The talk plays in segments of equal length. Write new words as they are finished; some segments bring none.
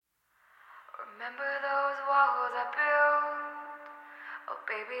Remember those walls I built? Oh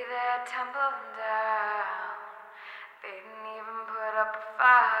baby, they're tumbling down. They didn't even put up a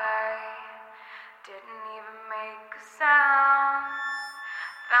fight, didn't even make a sound.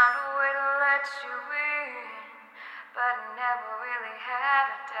 Found a way to let you in, but I never really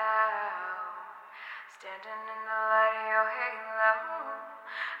had a doubt. Standing in the light of your halo,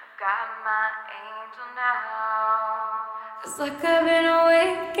 I've got my angel now. It's like I've been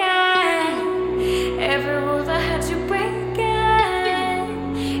awake